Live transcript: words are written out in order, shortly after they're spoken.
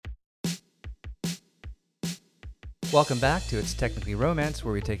Welcome back to It's Technically Romance,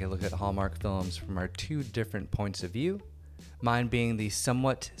 where we take a look at Hallmark films from our two different points of view. Mine being the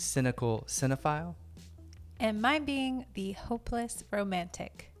somewhat cynical cinephile. And mine being the hopeless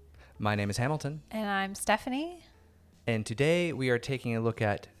romantic. My name is Hamilton. And I'm Stephanie. And today we are taking a look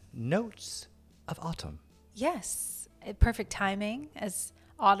at Notes of Autumn. Yes, perfect timing as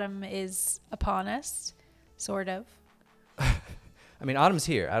autumn is upon us, sort of. I mean, autumn's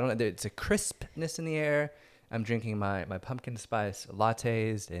here. It's a crispness in the air. I'm drinking my pumpkin spice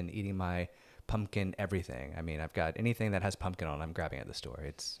lattes and eating my pumpkin everything. I mean, I've got anything that has pumpkin on, I'm grabbing at the store.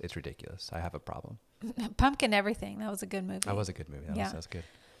 It's ridiculous. I have a problem. Pumpkin everything. That was a good movie. That was a good movie. That was good.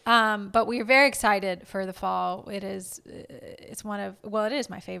 But we're very excited for the fall. It is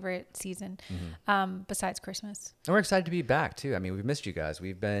my favorite season, besides Christmas. And we're excited to be back too. I mean, we've missed you guys.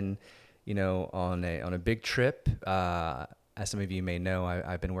 We've been, on a big trip. As some of you may know,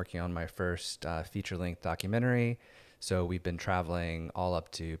 I've been working on my first feature-length documentary. So we've been traveling all up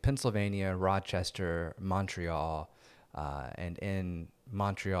to Pennsylvania, Rochester, Montreal, and in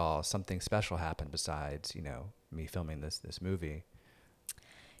Montreal, something special happened besides, me filming this movie.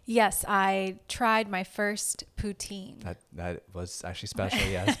 Yes, I tried my first poutine. That was actually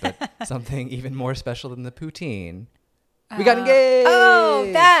special, yes, but something even more special than the poutine. We got engaged. Oh,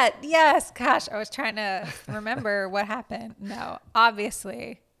 that. Yes. Gosh, I was trying to remember what happened. No,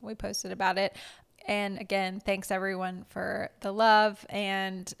 obviously we posted about it. And again, thanks everyone for the love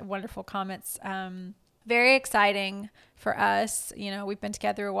and wonderful comments. Very exciting for us. We've been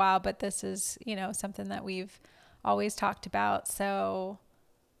together a while, but this is, something that we've always talked about. So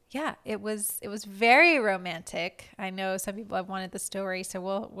yeah, it was very romantic. I know some people have wanted the story,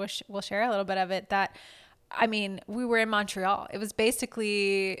 so we'll share a little bit of it. We were in Montreal. It was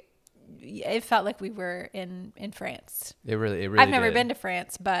basically, it felt like we were in France. It really I've never been to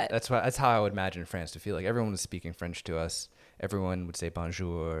France, but that's how I would imagine France to feel like. Everyone was speaking French to us. Everyone would say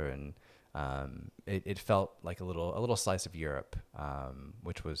bonjour, and it felt like a little slice of Europe,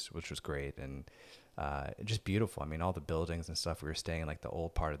 which was great and just beautiful. I mean, all the buildings and stuff. We were staying in like the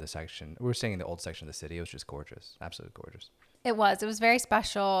old part of the section. We were staying in the old section of the city. It was just gorgeous, absolutely gorgeous. It was very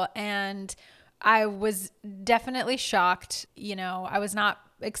special, and I was definitely shocked. I was not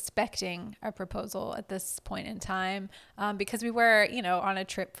expecting a proposal at this point in time because we were, on a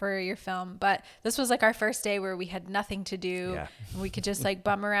trip for your film. But this was like our first day where we had nothing to do. Yeah. We could just like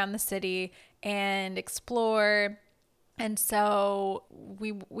bum around the city and explore. And so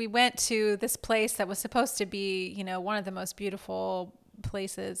we went to this place that was supposed to be, one of the most beautiful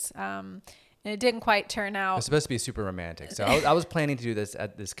places. And it didn't quite turn out. It was supposed to be super romantic. So I was planning to do this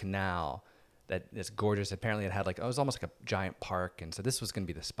at this canal that's gorgeous. Apparently it was almost like a giant park. And so this was going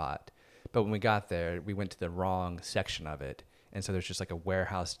to be the spot. But when we got there, we went to the wrong section of it. And so there's just like a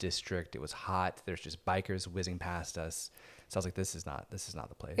warehouse district. It was hot. There's just bikers whizzing past us. So I was like, this is not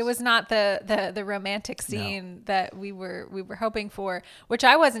the place. It was not the romantic scene that we were hoping for, which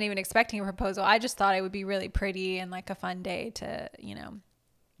I wasn't even expecting a proposal. I just thought it would be really pretty and like a fun day to,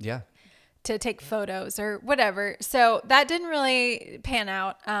 Yeah. to take photos or whatever. So that didn't really pan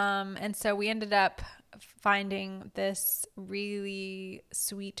out. And so we ended up finding this really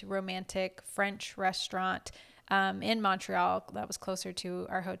sweet, romantic French restaurant in Montreal that was closer to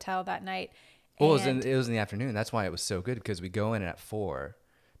our hotel that night. Well, it was in the afternoon. That's why it was so good, because we go in at 4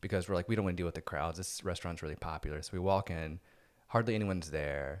 because we're like, we don't want to deal with the crowds. This restaurant's really popular. So we walk in, hardly anyone's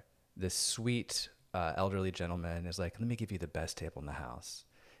there. This sweet elderly gentleman is like, let me give you the best table in the house.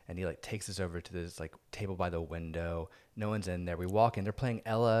 And he like takes us over to this like table by the window. No one's in there. We walk in. They're playing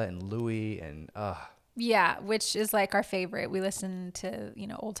Ella and Louis and yeah, which is like our favorite. We listen to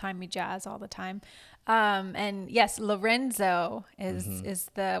old timey jazz all the time. And yes, Lorenzo is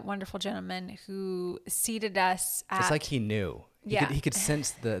the wonderful gentleman who seated us at. It's like he knew. He could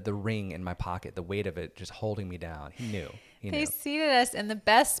sense the ring in my pocket, the weight of it just holding me down. He knew. They seated us in the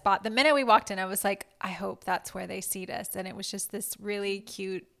best spot. The minute we walked in, I was like, I hope that's where they seat us. And it was just this really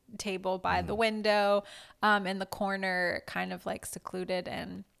cute table by the window, in the corner, kind of like secluded,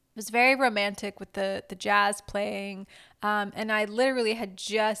 and it was very romantic with the jazz playing. And I literally had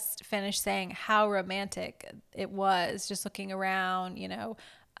just finished saying how romantic it was, just looking around,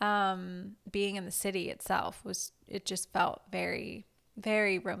 being in the city itself it just felt very,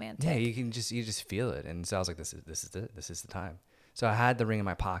 very romantic. Yeah, you just feel it. And so I was like, this is the time. So I had the ring in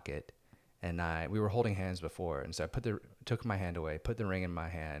my pocket, and we were holding hands before, and so I took my hand away, put the ring in my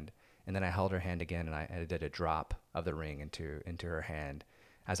hand, and then I held her hand again, and I did a drop of the ring into her hand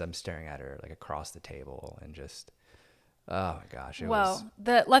as I'm staring at her like across the table, and just Oh my gosh, it was.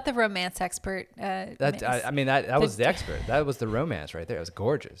 Well, let the romance expert. I mean, that was the expert. That was the romance right there. It was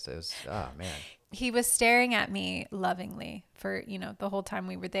gorgeous. It was, oh man. He was staring at me lovingly for the whole time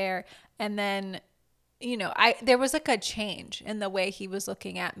we were there, and then I there was like a change in the way he was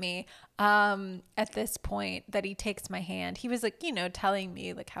looking at me at this point that he takes my hand. He was like, telling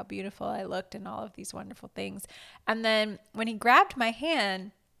me like how beautiful I looked and all of these wonderful things. And then when he grabbed my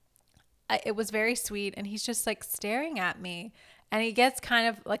hand, it was very sweet, and he's just like staring at me. And he gets kind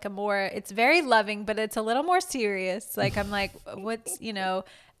of like it's very loving, but it's a little more serious. Like I'm like,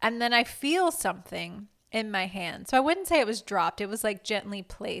 and then I feel something in my hand. So I wouldn't say it was dropped. It was like gently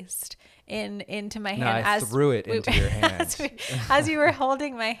placed into my hand. I threw it into your hand. As you were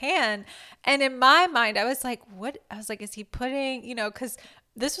holding my hand. And in my mind, I was like, what? I was like, is he putting, because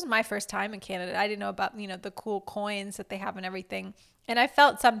this was my first time in Canada. I didn't know about, the cool coins that they have and everything. And I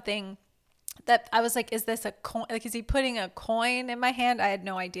felt something that I was like, is this a coin? Like, is he putting a coin in my hand? I had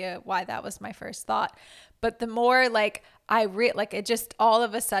no idea why that was my first thought. But the more like it just all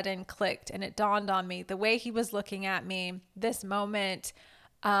of a sudden clicked, and it dawned on me the way he was looking at me this moment,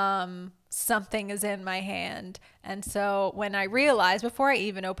 something is in my hand. And so when I realized, before I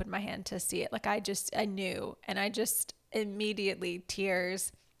even opened my hand to see it, like I knew, and I just immediately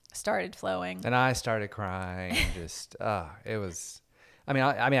tears started flowing. And I started crying. Just, it was,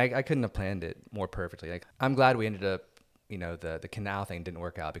 I couldn't have planned it more perfectly. Like, I'm glad we ended up, the canal thing didn't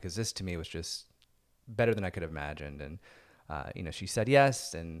work out, because this to me was just better than I could have imagined. And, she said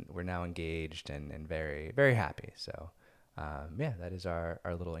yes, and we're now engaged and very, very happy. So, that is our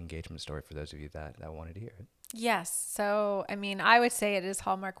little engagement story for those of you that wanted to hear it. Yes. So, I would say it is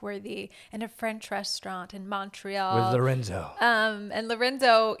Hallmark worthy in a French restaurant in Montreal. With Lorenzo. And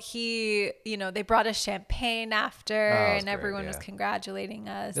Lorenzo, they brought us champagne after, and great, everyone was congratulating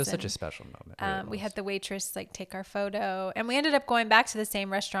us. It was such a special moment. Really we had the waitress take our photo, and we ended up going back to the same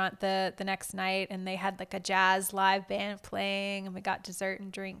restaurant the next night, and they had like a jazz live band playing, and we got dessert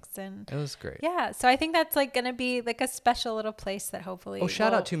and drinks, and it was great. Yeah. So I think that's like going to be like a special little place that hopefully. Oh,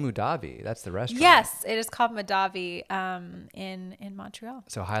 shout out to Mudavi. That's the restaurant. Yes, it is called Madavi in Montreal.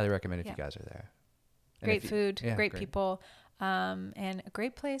 So highly recommend if you guys are there. And great food, great people, and a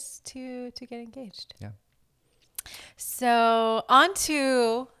great place to get engaged. Yeah. So on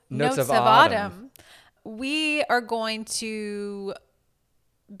to Notes of Autumn. We are going to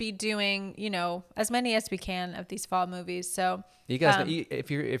be doing, as many as we can of these fall movies. So you guys, know, if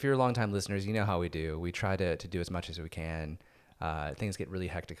you're longtime listeners, you know how we do. We try to do as much as we can. Things get really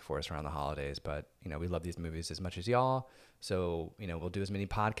hectic for us around the holidays, but we love these movies as much as y'all. So we'll do as many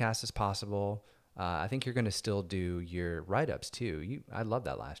podcasts as possible. I think you're going to still do your write-ups too. I loved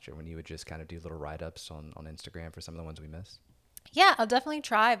that last year when you would just kind of do little write-ups on Instagram for some of the ones we missed. Yeah, I'll definitely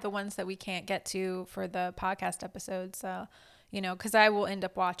try the ones that we can't get to for the podcast episodes. Because I will end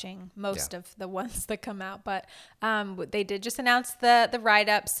up watching most of the ones that come out. But they did just announce the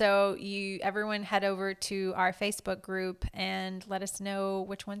write-up. So everyone head over to our Facebook group and let us know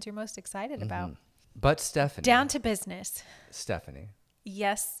which ones you're most excited about. But Stephanie. Down to business. Stephanie.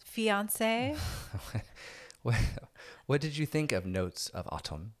 Yes, fiance. What did you think of Notes of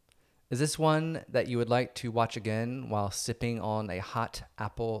Autumn? Is this one that you would like to watch again while sipping on a hot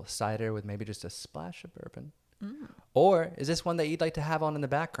apple cider with maybe just a splash of bourbon? Or is this one that you'd like to have on in the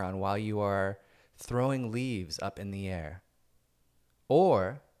background while you are throwing leaves up in the air?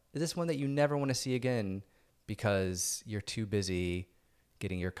 Or is this one that you never want to see again because you're too busy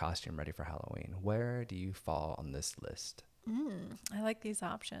getting your costume ready for Halloween? Where do you fall on this list? I like these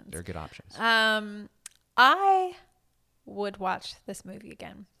options. They're good options. I would watch this movie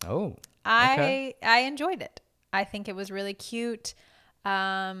again. Oh, okay. I enjoyed it. I think it was really cute.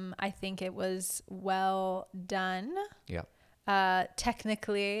 I think it was well done. Yeah.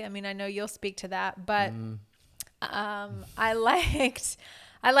 Technically, I know you'll speak to that, but I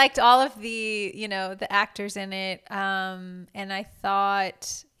liked all of the, the actors in it. And I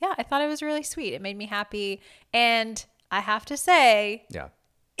thought it was really sweet. It made me happy. And I have to say,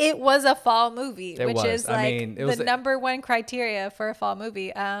 it was a fall movie, which is like the number one criteria for a fall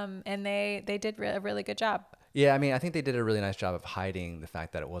movie. And they did a really good job. Yeah, I think they did a really nice job of hiding the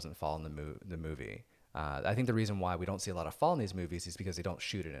fact that it wasn't fall in the movie. I think the reason why we don't see a lot of fall in these movies is because they don't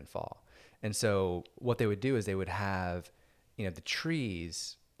shoot it in fall. And so what they would do is they would have, the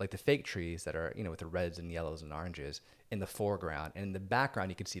trees, like the fake trees that are, with the reds and yellows and oranges in the foreground. And in the background,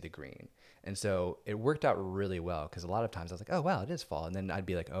 you could see the green. And so it worked out really well because a lot of times I was like, oh, wow, it is fall. And then I'd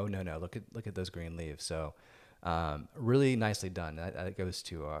be like, oh, no, look at those green leaves. So really nicely done. That goes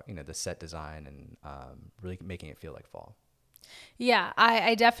to the set design and really making it feel like fall. Yeah,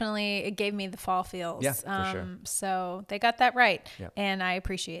 I definitely, it gave me the fall feels. Yeah, for sure. So they got that right. Yeah. And I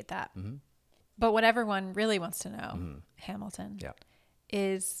appreciate that. Mm-hmm. But what everyone really wants to know, Mm-hmm. Hamilton, Yeah.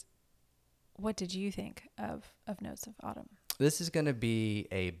 is what did you think of Notes of Autumn? This is going to be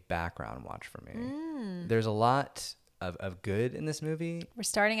a background watch for me. There's a lot of good in this movie. We're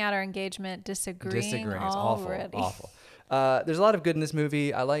starting out our engagement disagreeing It's already. awful. There's a lot of good in this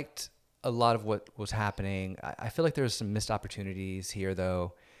movie. I liked a lot of what was happening. I feel like there's some missed opportunities here,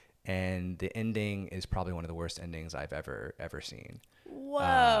 though, and the ending is probably one of the worst endings I've ever seen.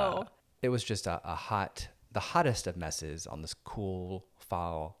 Whoa. It was just the hottest of messes on this cool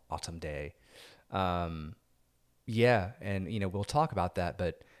fall autumn day. Yeah, and we'll talk about that,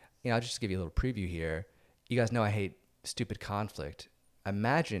 but I'll just give you a little preview here. You guys know I hate stupid conflict.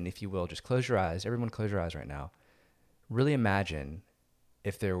 Imagine, if you will, just close your eyes. Everyone close your eyes right now. Really imagine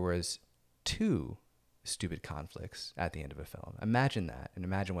if there was two stupid conflicts at the end of a film. Imagine that, and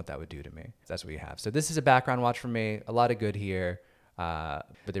imagine what that would do to me. That's what we have. So this is a background watch for me. A lot of good here, but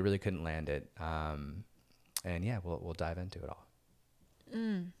they really couldn't land it. And yeah, we'll dive into it all.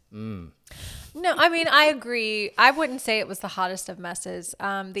 No, I mean, I agree. I wouldn't say it was the hottest of messes.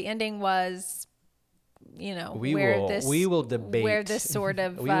 The ending was, We will debate. where this sort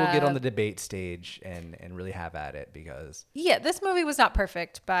of, we will get on the debate stage and really have at it, because yeah, this movie was not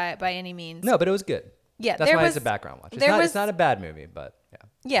perfect by any means. no, but it was good. Yeah, that's why it's a background watch. It's not a bad movie, but yeah.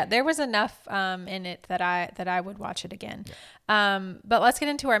 Yeah, there was enough in it that I would watch it again. Yeah. But let's get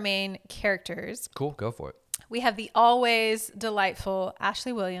into our main characters. Cool, go for it. We have the always delightful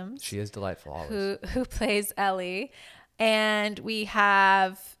Ashley Williams. She is delightful always. Who plays Ellie. And we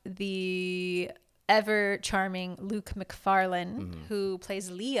have the ever charming Luke McFarlane, who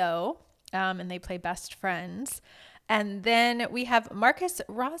plays Leo, and they play best friends. And then we have Marcus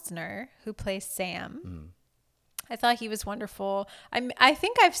Rosner, who plays Sam. I thought he was wonderful. I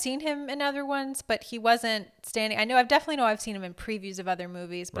think I've seen him in other ones, but he wasn't standing. I definitely know I've seen him in previews of other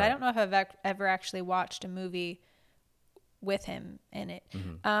movies, but right. I don't know if I've ever actually watched a movie with him in it.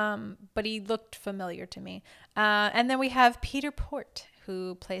 But he looked familiar to me. And then we have Peter Port,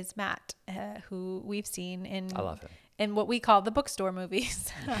 who plays Matt, who we've seen in I love him. In what we call the bookstore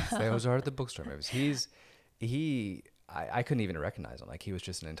movies. Yes, those are the bookstore movies. I couldn't even recognize him. Like, he was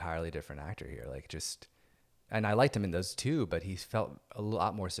just an entirely different actor here. And I liked him in those too, but he felt a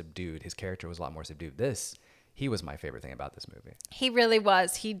lot more subdued. His character was a lot more subdued. He was my favorite thing about this movie. He really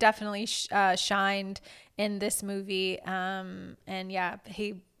was. He definitely shined in this movie. And yeah,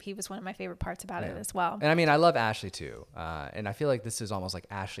 he was one of my favorite parts about it as well. And I mean, I love Ashley too. And I feel like this is almost like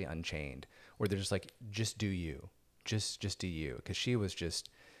Ashley Unchained, where they're just like, just do you. Just do you. Because she was just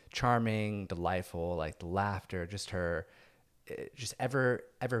charming, delightful, like the laughter, just her, just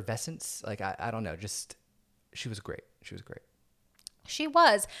effervescence. Like, I don't know, just... She was great. She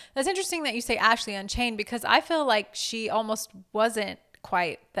was. That's interesting that you say Ashley Unchained, because I feel like she almost wasn't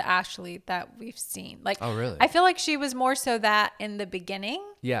quite the Ashley that we've seen. Like, oh, really? I feel like she was more so that in the beginning.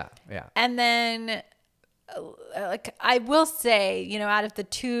 Yeah. And then, like, I will say, out of the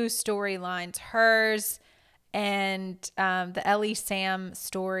two storylines, hers and the Ellie Sam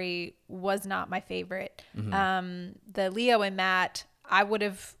story was not my favorite. The Leo and Matt, I would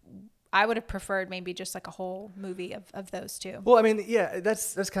have preferred maybe just like a whole movie of those two. Well, I mean, yeah,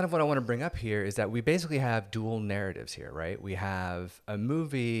 that's kind of what I want to bring up here, is that we basically have dual narratives here, right? We have a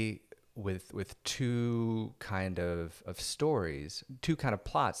movie with two kind of stories, two kind of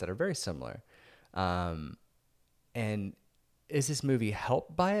plots that are very similar. And is this movie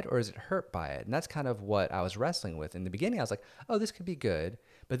helped by it or is it hurt by it? And that's kind of what I was wrestling with. In the beginning, I was like, oh, this could be good.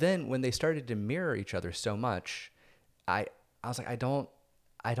 But then when they started to mirror each other so much, I was like, I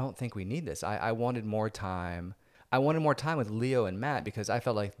don't think we need this. I wanted more time. I wanted more time with Leo and Matt, because I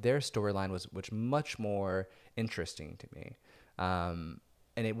felt like their storyline was much more interesting to me. And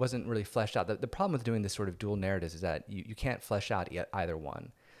it wasn't really fleshed out. The problem with doing this sort of dual narratives is that you can't flesh out either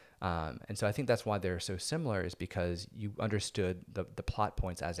one. And so I think that's why they're so similar, is because you understood the plot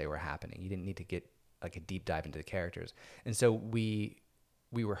points as they were happening. You didn't need to get like a deep dive into the characters. And so we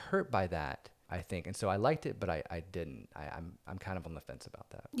were hurt by that, I think. And so I liked it, but I didn't. I'm kind of on the fence about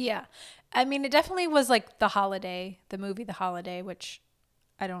that. Yeah. I mean, it definitely was like the movie The Holiday, which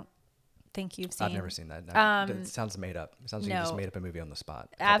I don't think you've seen. I've never seen that. It sounds made up. It sounds like you just made up a movie on the spot.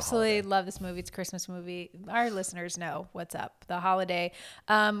 Absolutely love this movie. It's a Christmas movie. Our listeners know what's up. The Holiday,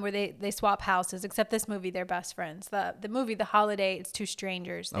 where they swap houses, except this movie, they're best friends. The movie The Holiday, it's two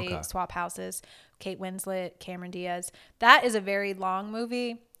strangers. They swap houses. Kate Winslet, Cameron Diaz. That is a very long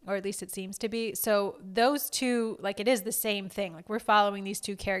movie, or at least it seems to be. So those two, like, it is the same thing. Like, we're following these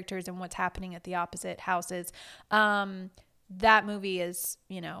two characters and what's happening at the opposite houses. that movie is,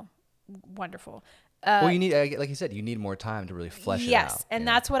 wonderful. Well, you need, like you said, you need more time to really flesh it out. Yes, and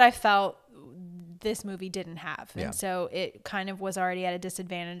that's what I felt this movie didn't have. Yeah. And so it kind of was already at a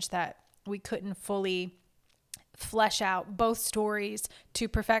disadvantage that we couldn't fully flesh out both stories to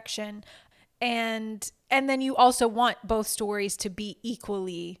perfection. And then you also want both stories to be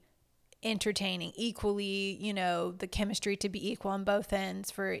equally entertaining, equally, the chemistry to be equal on both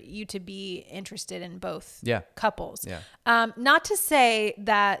ends for you to be interested in both couples. Yeah. Not to say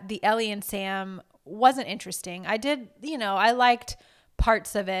that the Ellie and Sam wasn't interesting. I did, I liked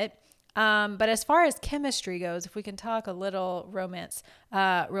parts of it. But as far as chemistry goes, if we can talk a little romance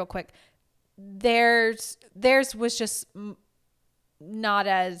real quick, theirs was just not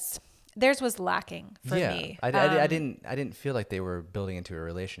as, theirs was lacking for me. I didn't feel like they were building into a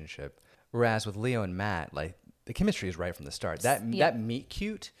relationship. Whereas with Leo and Matt, like the chemistry is right from the start. That meet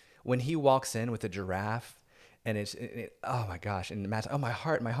cute when he walks in with a giraffe and oh my gosh. And Matt's, oh, my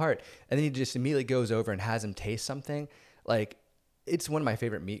heart. And then he just immediately goes over and has him taste something. Like, it's one of my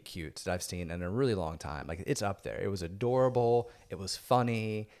favorite meet cutes that I've seen in a really long time. Like, it's up there. It was adorable. It was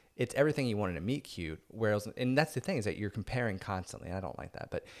funny. It's everything you want in a meet cute. Whereas, and that's the thing, is that you're comparing constantly. I don't like that.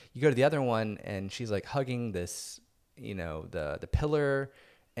 But you go to the other one and she's like hugging this, the pillar,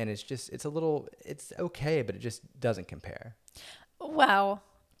 and it's okay, but it just doesn't compare. Wow.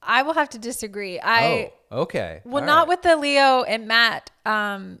 I will have to disagree. Okay. Well, not with the Leo and Matt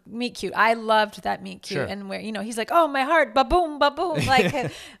meet cute. I loved that meet cute, Sure. and where he's like, "Oh, my heart, ba boom,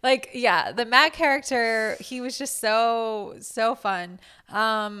 like yeah. The Matt character, he was just so fun.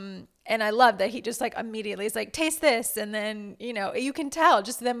 And I love that he just like immediately is like, taste this, and then you can tell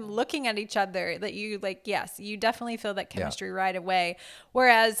just them looking at each other that you like. Yes, you definitely feel that chemistry right away.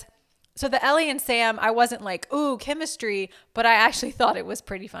 Whereas. So the Ellie and Sam, I wasn't like, ooh, chemistry, but I actually thought it was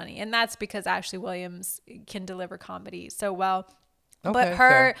pretty funny. And that's because Ashley Williams can deliver comedy so well. Okay,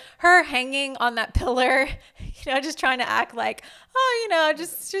 but her hanging on that pillar, just trying to act like, oh,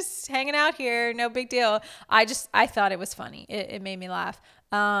 just hanging out here, no big deal. I thought it was funny. It made me laugh.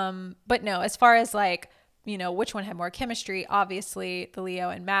 But no, as far as like, which one had more chemistry, obviously the Leo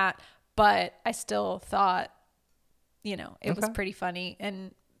and Matt, but I still thought, it was pretty funny.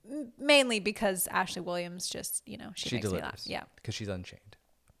 And mainly because Ashley Williams just, she makes me laugh. Yeah. Because she's unchained.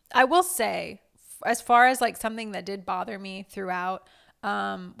 I will say, as far as like something that did bother me throughout,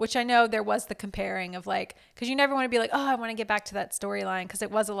 which I know there was the comparing of like, because you never want to be like, oh, I want to get back to that storyline, because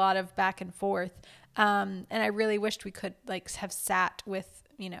it was a lot of back and forth. And I really wished we could like have sat with,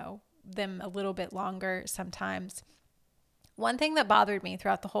 them a little bit longer sometimes. One thing that bothered me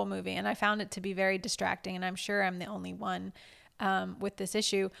throughout the whole movie, and I found it to be very distracting, and I'm sure I'm the only one with this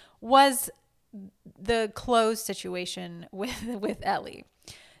issue, was the clothes situation with Ellie.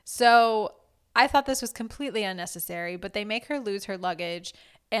 So I thought this was completely unnecessary, but they make her lose her luggage,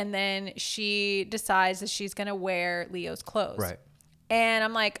 and then she decides that she's going to wear Leo's clothes. Right. And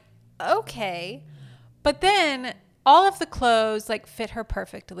I'm like, okay. But then all of the clothes like fit her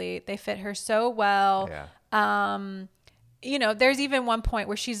perfectly. They fit her so well. Yeah. There's even one point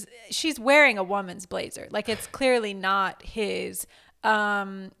where she's wearing a woman's blazer. Like, it's clearly not his.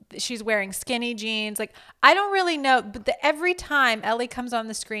 She's wearing skinny jeans. Like, I don't really know, but every time Ellie comes on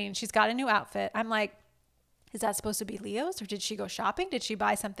the screen, she's got a new outfit. I'm like, is that supposed to be Leo's, or did she go shopping? Did she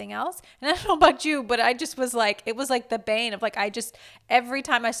buy something else? And I don't know about you, but I just was like, it was like the bane of like, every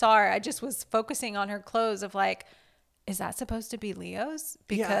time I saw her, I just was focusing on her clothes of like, is that supposed to be Leo's?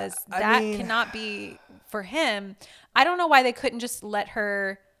 Because cannot be for him. I don't know why they couldn't just let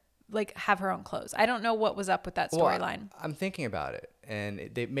her like have her own clothes. I don't know what was up with that storyline. Well, I'm thinking about it, and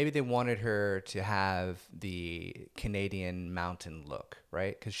maybe they wanted her to have the Canadian mountain look,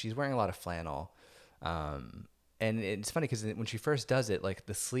 right? Because she's wearing a lot of flannel. And it's funny because when she first does it, like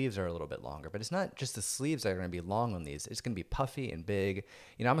the sleeves are a little bit longer, but it's not just the sleeves that are going to be long on these. It's going to be puffy and big.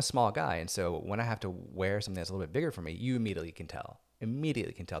 I'm a small guy. And so when I have to wear something that's a little bit bigger for me, you immediately can tell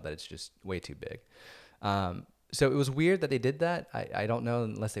that it's just way too big. So it was weird that they did that. I don't know,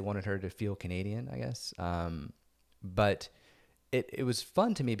 unless they wanted her to feel Canadian, I guess. But it was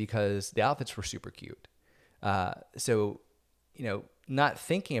fun to me because the outfits were super cute. So, not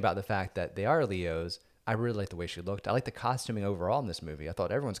thinking about the fact that they are Leos, I really like the way she looked. I like the costuming overall in this movie. I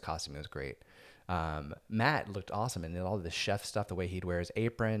thought everyone's costuming was great. Matt looked awesome, and all the chef stuff, the way he'd wear his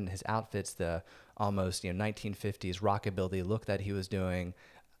apron, his outfits, the almost 1950s rockabilly look that he was doing.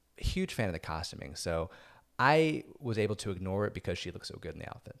 Huge fan of the costuming. So I was able to ignore it because she looked so good in the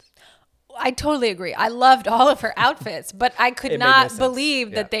outfits. I totally agree. I loved all of her outfits, but I could not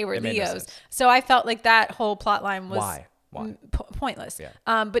believe that they were Leos. So I felt like that whole plot line was... Why? Why? Pointless.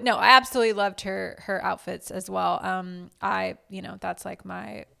 Yeah. But no, I absolutely loved her outfits as well. That's like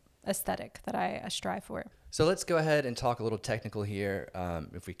my aesthetic that I strive for. So let's go ahead and talk a little technical here,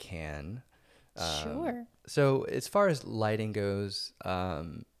 if we can. Sure. So as far as lighting goes,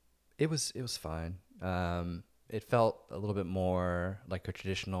 it was fine. It felt a little bit more like a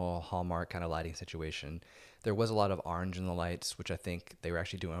traditional Hallmark kind of lighting situation. There was a lot of orange in the lights, which I think they were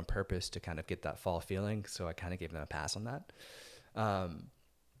actually doing on purpose to kind of get that fall feeling. So I kind of gave them a pass on that.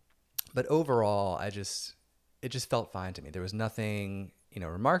 But overall, it just felt fine to me. There was nothing,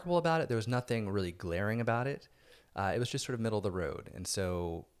 remarkable about it. There was nothing really glaring about it. It was just sort of middle of the road. And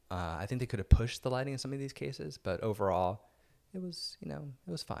so I think they could have pushed the lighting in some of these cases, but overall, it was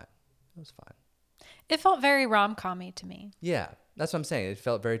fine. It was fine. It felt very rom-com-y to me. Yeah, that's what I'm saying. It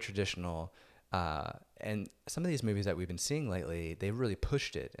felt very traditional. And some of these movies that we've been seeing lately, they've really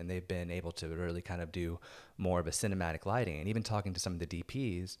pushed it, and they've been able to really kind of do more of a cinematic lighting. And even talking to some of the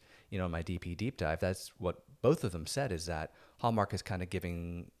DPs, in my DP deep dive, that's what both of them said, is that Hallmark is kind of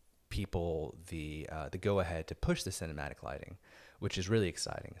giving people the go-ahead to push the cinematic lighting, which is really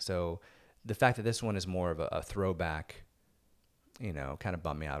exciting. So the fact that this one is more of a throwback, kind of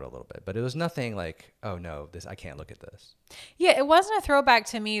bummed me out a little bit. But it was nothing like, oh no, I can't look at this. Yeah, it wasn't a throwback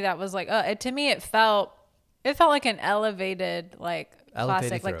to me that was like, to me it felt like an elevated, like, Elevated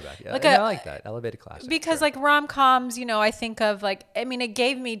classic, like, throwback. Yeah, like I like that. Elevated classic. because sure. like rom-coms, I think of like, I mean, it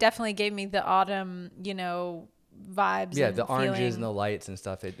definitely gave me the autumn, vibes. Yeah, and the oranges feeling. and the lights and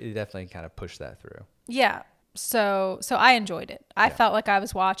stuff, it definitely kind of pushed that through. Yeah. So I enjoyed it. I Yeah. felt like I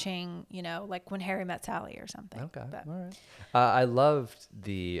was watching, like When Harry Met Sally or something. Okay, But all right. I loved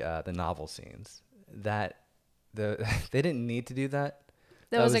the novel scenes. They didn't need to do that.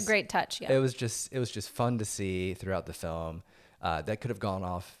 that was a great touch. Yeah. It was just fun to see throughout the film. That could have gone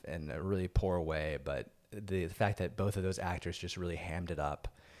off in a really poor way, but the fact that both of those actors just really hammed it up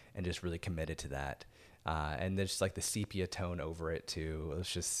and just really committed to that. And there's just like the sepia tone over it too. It was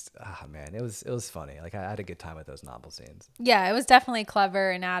just, man, it was funny. Like I had a good time with those novel scenes. Yeah, it was definitely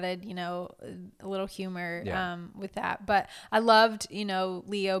clever and added, a little humor with that. But I loved,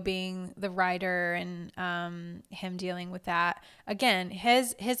 Leo being the writer and him dealing with that. Again,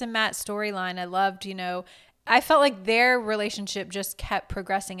 his and Matt's storyline, I loved, I felt like their relationship just kept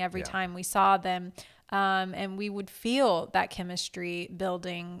progressing every time we saw them. And we would feel that chemistry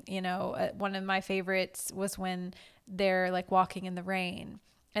building. One of my favorites was when they're like walking in the rain,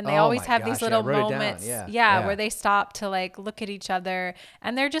 and they always have these little moments, where they stop to like look at each other,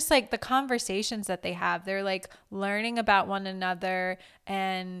 and they're just like the conversations that they have. They're like learning about one another,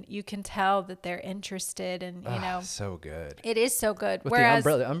 and you can tell that they're interested, and so good. it is so good. With Whereas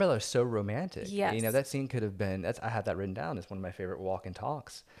the umbrella is so romantic. Yes. That scene could have been. I have that written down. It's one of my favorite walk and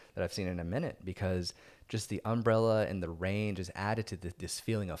talks that I've seen in a minute, because just the umbrella and the rain just added to this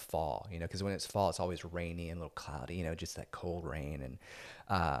feeling of fall. Because when it's fall, it's always rainy and a little cloudy. Just that cold rain, and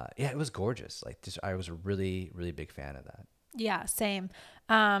it was gorgeous. Like I was a really, really big fan of that. Yeah, same.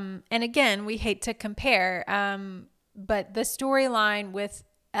 And again, we hate to compare, but the storyline with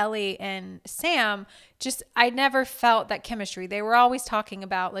Ellie and Sam, I never felt that chemistry. They were always talking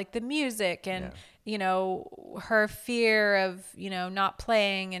about like the music and, her fear of, not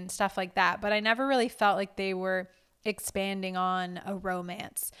playing and stuff like that. But I never really felt like they were expanding on a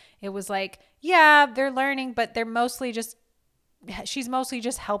romance. It was like, yeah, they're learning, but she's mostly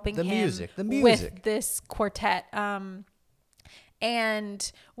just helping the him music with this quartet.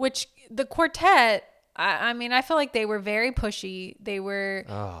 And which the quartet, I mean, I feel like they were very pushy. They were,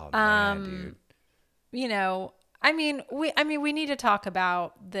 oh man, dude. we need to talk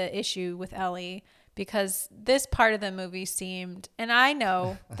about the issue with Ellie, because this part of the movie seemed, and I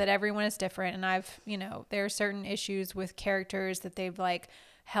know that everyone is different, and there are certain issues with characters that they've like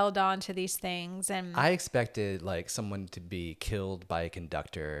held on to these things. And I expected like someone to be killed by a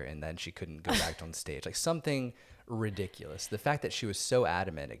conductor and then she couldn't go back on stage, like something ridiculous. The fact that she was so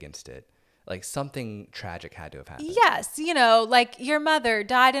adamant against it, like something tragic had to have happened. Yes, like your mother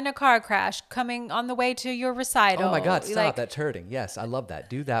died in a car crash coming on the way to your recital. Oh my God, stop. Like, That's hurting. Yes, I love that.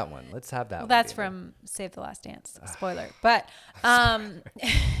 Do that one. Let's have that one. That's from Save the Last Dance. Spoiler. But I'm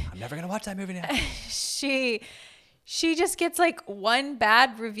never going to watch that movie now. she just gets like one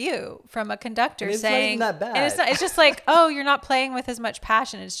bad review from a conductor and it's saying, not even that bad. And it's just like, oh, you're not playing with as much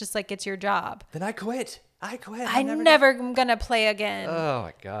passion. It's just like, it's your job. Then I quit. I'm never gonna play again. Oh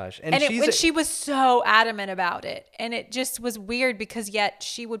my gosh. And she was so adamant about it. And it just was weird, because yet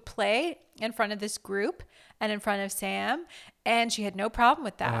she would play in front of this group and in front of Sam, and she had no problem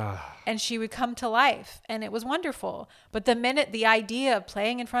with that. And she would come to life, and it was wonderful. But the minute the idea of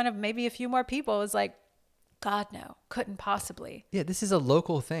playing in front of maybe a few more people was like, God, no, couldn't possibly. Yeah, this is a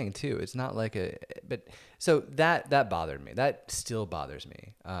local thing too. It's not like but so that bothered me. That still bothers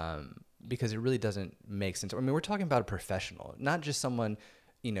me, because it really doesn't make sense. I mean, we're talking about a professional, not just someone,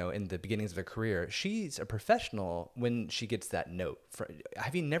 in the beginnings of a career. She's a professional when she gets that note.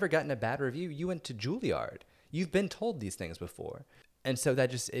 Have you never gotten a bad review? You went to Juilliard. You've been told these things before, and so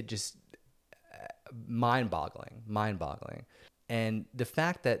it just mind-boggling. And the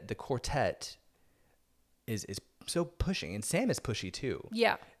fact that the quartet is so pushing, and Sam is pushy too.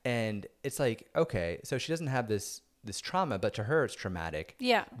 Yeah. And it's like, okay, so she doesn't have this trauma, but to her it's traumatic.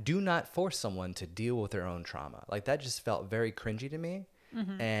 Yeah. Do not force someone to deal with their own trauma. Like, that just felt very cringy to me.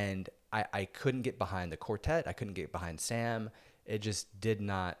 And I couldn't get behind the quartet. I couldn't get behind Sam. It just did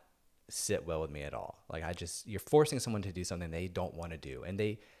not sit well with me at all. Like, you're forcing someone to do something they don't want to do, and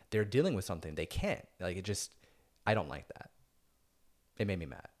they're dealing with something they can't. Like, I don't like that. It made me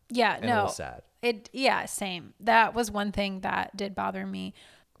mad. Yeah, and a little sad. Same. That was one thing that did bother me,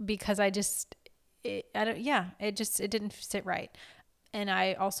 because it didn't sit right. And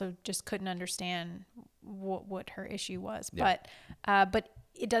I also just couldn't understand what her issue was. Yeah. But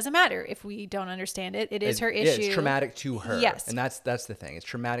it doesn't matter if we don't understand it. It is her issue. It's traumatic to her. Yes. And that's the thing. It's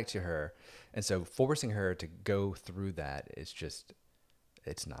traumatic to her. And so forcing her to go through that is just,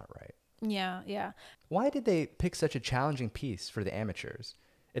 it's not right. Yeah, yeah. Why did they pick such a challenging piece for the amateurs?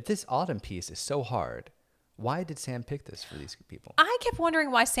 If this autumn piece is so hard, why did Sam pick this for these people? I kept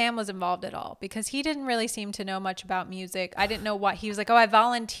wondering why Sam was involved at all, because he didn't really seem to know much about music. I didn't know why. He was like, oh, I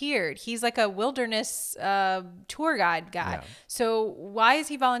volunteered. He's like a wilderness tour guide guy. Yeah. So why is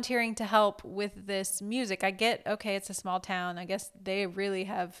he volunteering to help with this music? I get, okay, it's a small town. I guess they really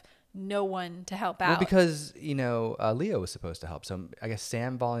have no one to help out. Well, because, Leo was supposed to help. So I guess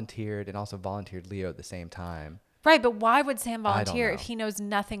Sam volunteered and also volunteered Leo at the same time. Right, but why would Sam I don't volunteer know. if he knows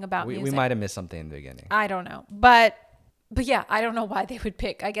nothing about music? We might have missed something in the beginning. I don't know. But yeah, I don't know why they would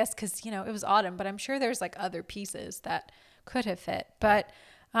pick. I guess because, it was autumn, but I'm sure there's like other pieces that could have fit. But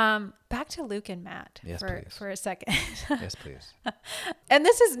back to Luke and Matt for a second. Yes, please. And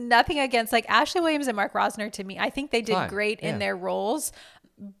this is nothing against like Ashley Williams and Mark Rosner to me. I think they did great in their roles.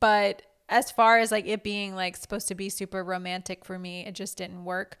 But as far as like it being like supposed to be super romantic for me, it just didn't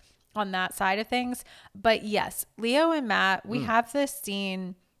work on that side of things. But yes, Leo and Matt, we have this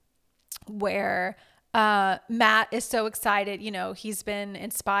scene where Matt is so excited. He's been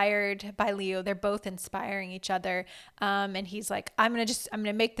inspired by Leo. They're both inspiring each other. And he's like, I'm going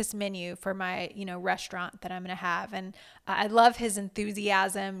to make this menu for my, restaurant that I'm going to have. And I love his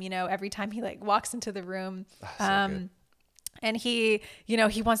enthusiasm, every time he like walks into the room. So good. And he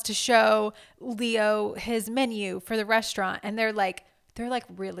wants to show Leo his menu for the restaurant. And they're like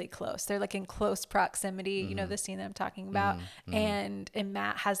really close. They're like in close proximity, the scene that I'm talking about. And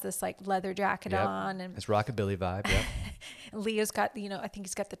Matt has this like leather jacket on, and it's rockabilly vibe. Yep. Leo's got, I think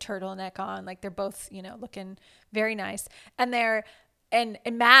he's got the turtleneck on. Like they're both, looking very nice. And and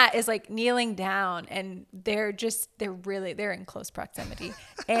Matt is like kneeling down, and they're in close proximity.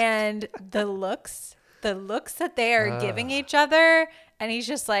 And the looks that they are giving each other, and he's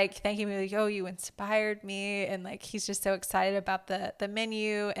just like thanking me, like, oh, you inspired me, and like he's just so excited about the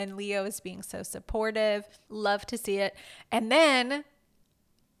menu, and Leo is being so supportive. Love to see it. And then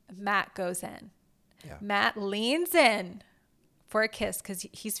Matt goes in. Yeah. Matt leans in for a kiss because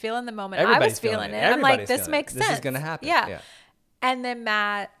he's feeling the moment. I was feeling it. I'm like, this makes sense. This is gonna happen. Yeah. And then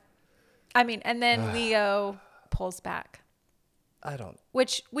Leo pulls back.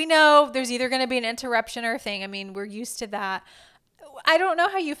 Which we know there's either going to be an interruption or a thing. I mean, we're used to that. I don't know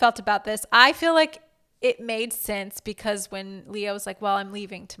how you felt about this. I feel like it made sense because when Leo was like, well, I'm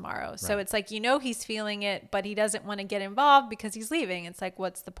leaving tomorrow. So it's like, he's feeling it, but he doesn't want to get involved because he's leaving. It's like,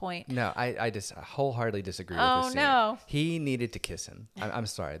 what's the point? No, I just wholeheartedly disagree with this scene. No. He needed to kiss him. I'm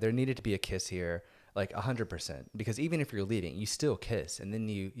sorry. There needed to be a kiss here, like 100%. Because even if you're leaving, you still kiss. And then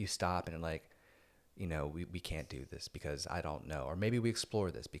you stop and like, we can't do this because I don't know. Or maybe we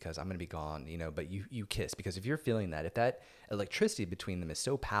explore this because I'm going to be gone, but you kiss. Because if you're feeling that, if that electricity between them is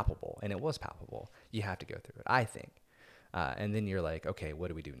so palpable, and it was palpable, you have to go through it, I think. And then you're like, okay, what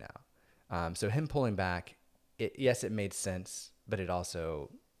do we do now? So him pulling back, yes, it made sense, but it also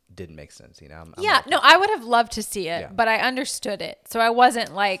didn't make sense. I would have loved to see it, but I understood it. So I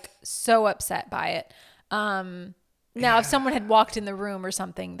wasn't like so upset by it. Now, if someone had walked in the room or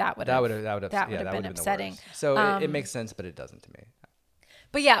something, that would have been upsetting. So it makes sense, but it doesn't to me.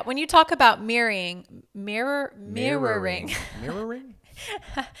 But yeah, when you talk about mirroring, Mirroring.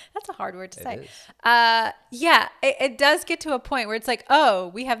 that's a hard word to say. is. Yeah, it does get to a point where it's like, oh,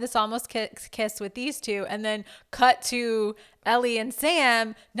 we have this almost kiss with these two, and then cut to Ellie and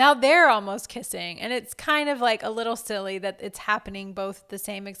Sam. Now they're almost kissing, and it's kind of like a little silly that it's happening both at the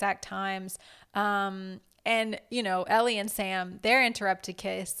same exact times. And Ellie and Sam, their interrupted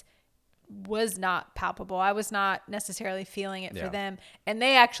kiss was not palpable. I was not necessarily feeling it for them, and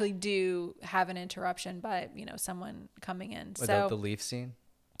they actually do have an interruption by someone coming in. So the leaf scene,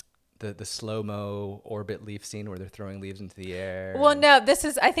 the slow-mo orbit leaf scene where they're throwing leaves into the air. Well, no,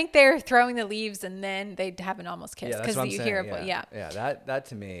 I think they're throwing the leaves and then they have an almost kiss because you hear that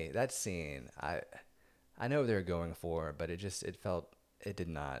to me, that scene, I know what they were going for, but it did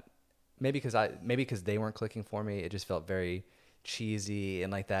not, maybe because they weren't clicking for me. It just felt very cheesy,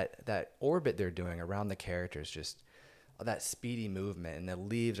 and like that orbit they're doing around the characters, just that speedy movement, and the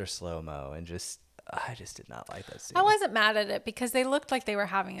leaves are slow-mo, and I just did not like that scene. I wasn't mad at it because they looked like they were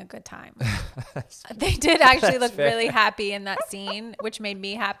having a good time. They did actually look really happy in that scene, which made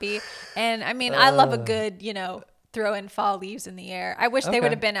me happy. And I mean, I love a good, throw in fall leaves in the air. I wish they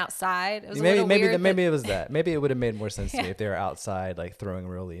would have been outside. It was maybe a little weird. Maybe it was that. Maybe it would have made more sense to me if they were outside, like throwing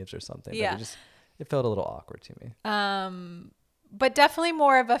real leaves or something. Yeah. But it felt a little awkward to me. But definitely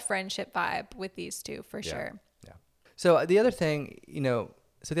more of a friendship vibe with these two for sure. Yeah. So the other thing,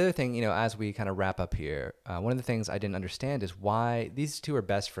 as we kind of wrap up here, one of the things I didn't understand is why these two are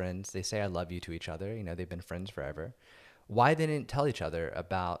best friends. They say I love you to each other. They've been friends forever. Why they didn't tell each other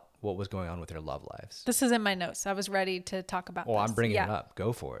about what was going on with their love lives? This is in my notes. I was ready to talk about this. I'm bringing it up.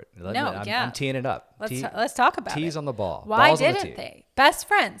 Go for it. I'm teeing it up. Let's talk about it. Tees on the ball. Why Balls didn't on the tee. they? Best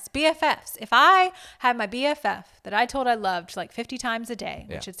friends, BFFs. If I had my BFF that I told I loved like 50 times a day,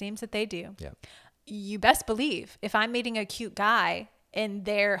 which it seems that they do, you best believe if I'm meeting a cute guy in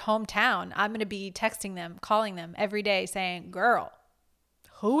their hometown, I'm going to be texting them, calling them every day saying, girl,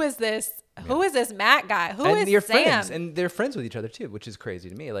 who is this? Who is this Matt guy? Who is Sam? Friends, and they're friends with each other too, which is crazy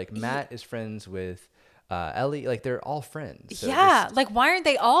to me. Like Matt is friends with Ellie. Like they're all friends. So like why aren't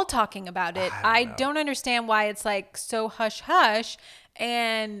they all talking about it? I don't understand why it's like so hush hush,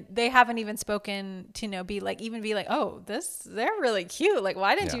 and they haven't even spoken to be like, oh, they're really cute. Like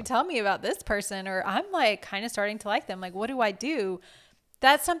why didn't you tell me about this person? Or I'm like kind of starting to like them. Like what do I do?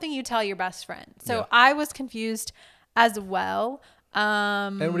 That's something you tell your best friend. So I was confused as well.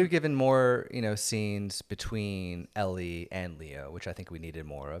 And we've given more, scenes between Ellie and Leo, which I think we needed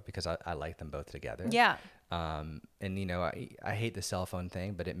more of because I like them both together. Yeah. And I hate the cell phone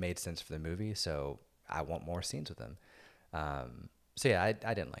thing, but it made sense for the movie, so I want more scenes with them. So yeah,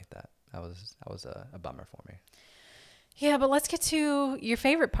 I didn't like that. That was a bummer for me. Yeah, but let's get to your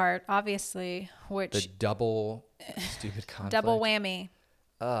favorite part, obviously, which the double stupid conflict. Double whammy.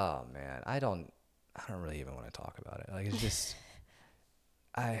 Oh man, I don't really even want to talk about it. Like it's just.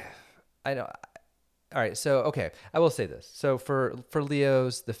 I don't. All right. So, okay. I will say this. So for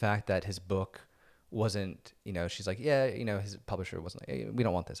Leo's, the fact that his book wasn't, she's like, his publisher wasn't, we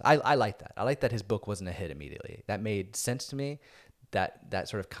don't want this. I like that. I like that his book wasn't a hit immediately. That made sense to me. That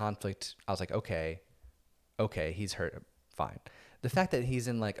sort of conflict, I was like, okay, he's hurt. Fine. The fact that he's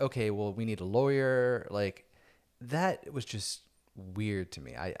in like, okay, well, we need a lawyer. Like that was just weird to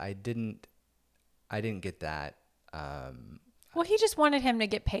me. I didn't get that. Well, he just wanted him to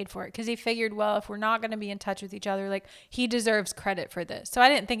get paid for it because he figured, well, if we're not going to be in touch with each other, like he deserves credit for this. So I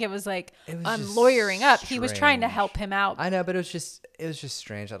didn't think it was like lawyering up. He was trying to help him out. I know, but it was just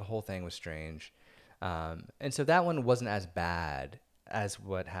strange. That whole thing was strange. And so that one wasn't as bad as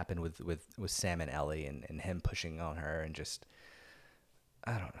what happened with Sam and Ellie and him pushing on her and just,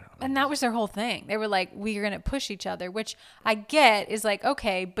 I don't know. And that was their whole thing. They were like, we're going to push each other, which I get is like,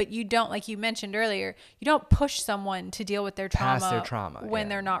 okay, but you don't, like you mentioned earlier, you don't push someone to deal with their trauma, past their trauma when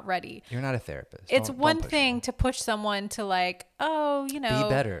they're not ready. You're not a therapist. It's one thing to push someone to like, oh, be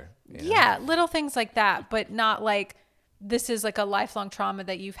better. Yeah, little things like that, but not like this is like a lifelong trauma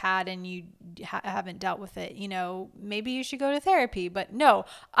that you've had and you haven't dealt with it. Maybe you should go to therapy, but no,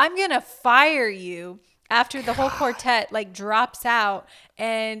 I'm going to fire you after the whole quartet like drops out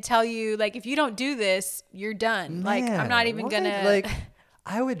and tell you like, if you don't do this, you're done. Man, like, I'm not even gonna like,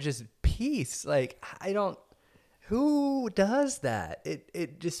 I would just peace. Like, who does that?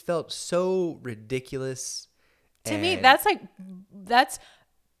 It just felt so ridiculous. To me, that's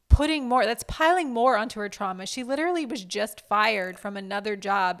piling more onto her trauma. She literally was just fired from another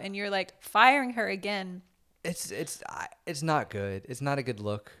job and you're like firing her again. It's not good. It's not a good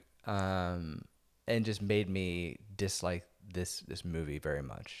look. And just made me dislike this movie very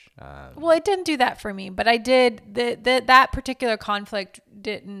much. Well, it didn't do that for me, but I did that particular conflict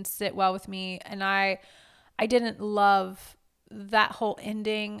didn't sit well with me, and I didn't love that whole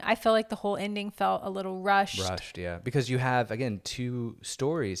ending, I feel like the whole ending felt a little rushed. Yeah, because you have again two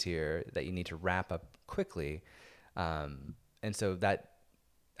stories here that you need to wrap up quickly, and so that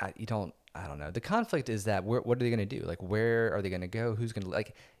you don't. I don't know. The conflict is that what are they going to do? Like, where are they going to go? Who's going to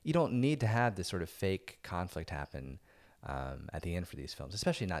like? You don't need to have this sort of fake conflict happen at the end for these films,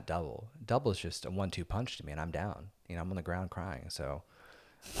 especially not Double. Double is just a 1-2 punch to me, and I'm down. You know, I'm on the ground crying. So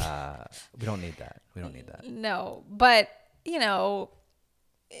we don't need that. We don't need that. No, but you know,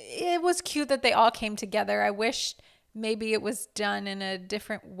 it was cute that they all came together. I wish maybe it was done in a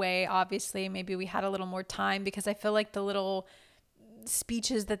different way. Obviously, maybe we had a little more time, because I feel like the little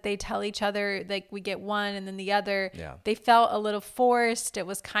speeches that they tell each other, like we get one and then the other, they felt a little forced. It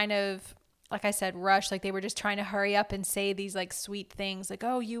was kind of, like I said, rushed. Like they were just trying to hurry up and say these like sweet things like,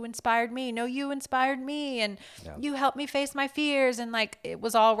 oh, you inspired me. No, you inspired me. And you helped me face my fears. And like, it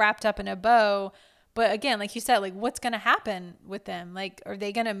was all wrapped up in a bow. But again, like you said, like what's going to happen with them? Like, are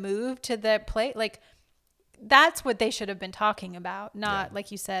they going to move to the plate? Like that's what they should have been talking about. Not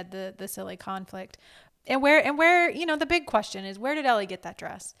like you said, the silly conflict. And where, you know, the big question is, where did Ellie get that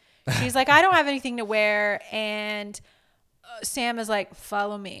dress? She's like, I don't have anything to wear. And Sam is like,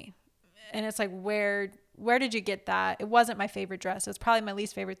 follow me. And it's like, where did you get that? It wasn't my favorite dress. It was probably my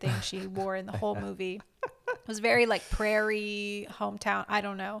least favorite thing she wore in the whole movie. It was very like prairie hometown. I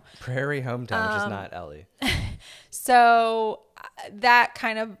don't know. Prairie hometown, which is not Ellie. So that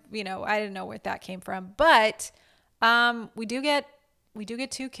kind of, you know, I didn't know where that came from. But we do get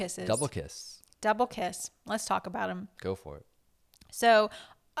 2 kisses. Double kiss. Let's talk about them. Go for it. So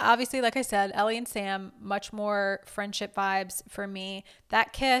obviously, like I said, Ellie and Sam, much more friendship vibes for me.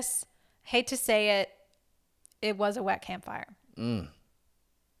 That kiss, hate to say it, it was a wet campfire. Was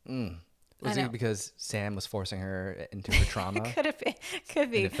it because Sam was forcing her into her trauma? Could have been. Could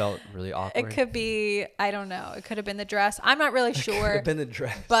be. And it felt really awkward. It could be. I don't know. It could have been the dress. I'm not really sure. It could have been the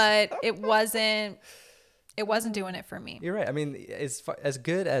dress. But it wasn't doing it for me. You're right. I mean, as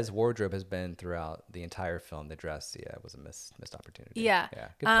good as wardrobe has been throughout the entire film, the dress, it was a missed opportunity. Yeah.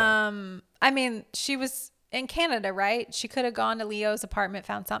 Good point. I mean, she was in Canada, right? She could have gone to Leo's apartment,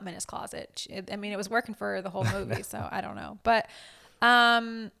 found something in his closet. It was working for her the whole movie, so I don't know. But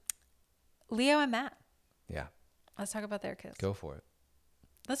Leo and Matt. Yeah. Let's talk about their kiss. Go for it.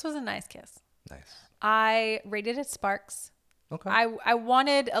 This was a nice kiss. Nice. I rated it sparks. Okay. I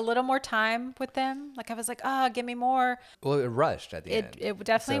wanted a little more time with them. Like I was like, give me more. Well, it rushed at the end. It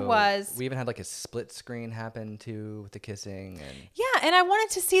definitely was. We even had like a split screen happen too with the kissing and and I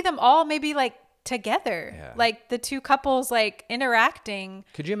wanted to see them all maybe like together. Yeah. Like the two couples like interacting.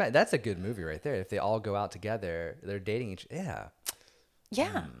 Could you imagine? That's a good movie right there. If they all go out together, they're dating each. Yeah.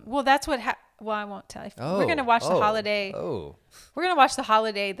 Yeah. Well, that's what. Well, I won't tell you. We're gonna watch the holiday. We're gonna watch the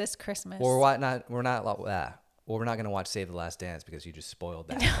holiday this Christmas. Or why not? We're not. Well, we're not going to watch Save the Last Dance because you just spoiled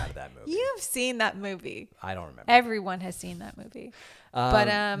that out of that movie. You've seen that movie. I don't remember. Everyone has seen that movie. But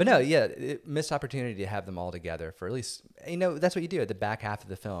no, missed opportunity to have them all together for at least, that's what you do at the back half of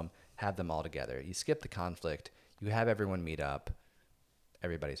the film, have them all together. You skip the conflict. You have everyone meet up.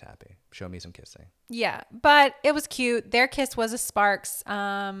 Everybody's happy. Show me some kissing. Yeah, but it was cute. Their kiss was a sparks.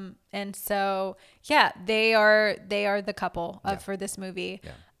 And so, they are the couple for this movie.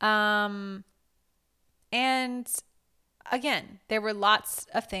 Yeah. And again, there were lots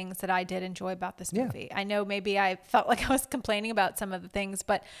of things that I did enjoy about this movie. I know maybe I felt like I was complaining about some of the things,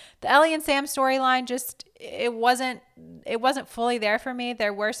 but the Ellie and Sam storyline it wasn't fully there for me.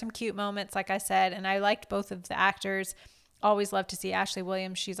 There were some cute moments, like I said, and I liked both of the actors. Always love to see Ashley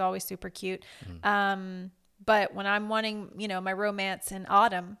Williams. She's always super cute. Mm-hmm. But when I'm wanting, my romance in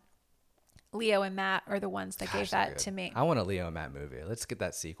Autumn, Leo and Matt are the ones that gave that to me. I want a Leo and Matt movie. Let's get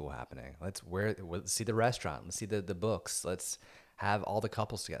that sequel happening. Let's see the restaurant. Let's see the books. Let's have all the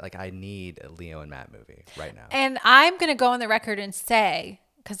couples together. Like I need a Leo and Matt movie right now. And I'm going to go on the record and say,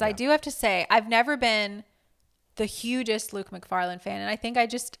 because I do have to say, I've never been the hugest Luke McFarlane fan. And I think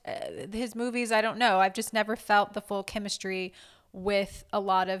his movies, I don't know. I've just never felt the full chemistry with a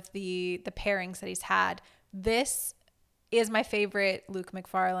lot of the pairings that he's had. This is my favorite Luke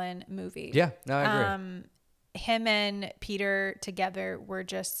McFarlane movie. Yeah, no, I agree. Him and Peter together were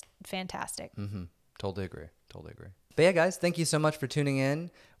just fantastic. Mm-hmm. Totally agree. But yeah, guys, thank you so much for tuning in.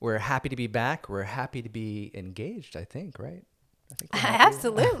 We're happy to be back. We're happy to be engaged, I think, right? I think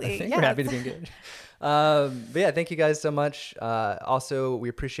absolutely. I think we're happy to be engaged. But yeah, thank you guys so much. Also, we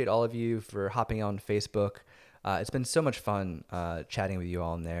appreciate all of you for hopping on Facebook. It's been so much fun chatting with you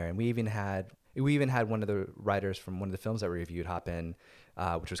all in there. And we even had one of the writers from one of the films that we reviewed hop in,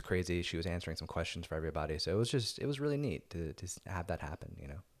 which was crazy. She was answering some questions for everybody. So it was really neat to have that happen,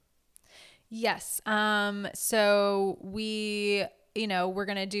 Yes. So we're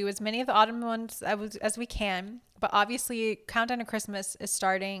going to do as many of the autumn ones as we can, but obviously Countdown to Christmas is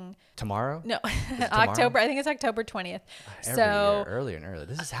starting Tomorrow? no, Is it tomorrow? October. I think it's October 20th. Every year, So earlier and earlier.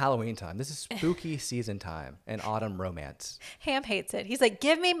 This is Halloween time. This is spooky season time and autumn romance. Ham hates it. He's like,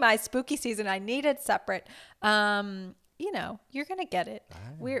 give me my spooky season. I need it separate. You're going to get it.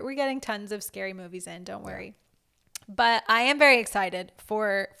 We're getting tons of scary movies in. Don't worry. But I am very excited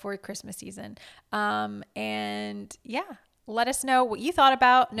for Christmas season. And yeah, let us know what you thought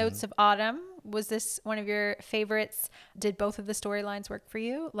about Notes of Autumn. Was this one of your favorites? Did both of the storylines work for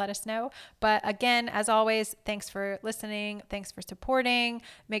you? Let us know. But again, as always, thanks for listening. Thanks for supporting.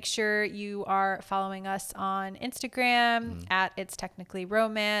 Make sure you are following us on Instagram at It's Technically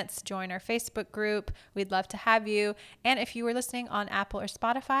Romance. Join our Facebook group. We'd love to have you. And if you were listening on Apple or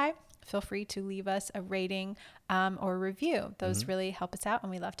Spotify, feel free to leave us a rating or review. Those really help us out, and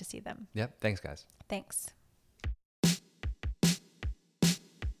we love to see them. Yep. Thanks, guys. Thanks.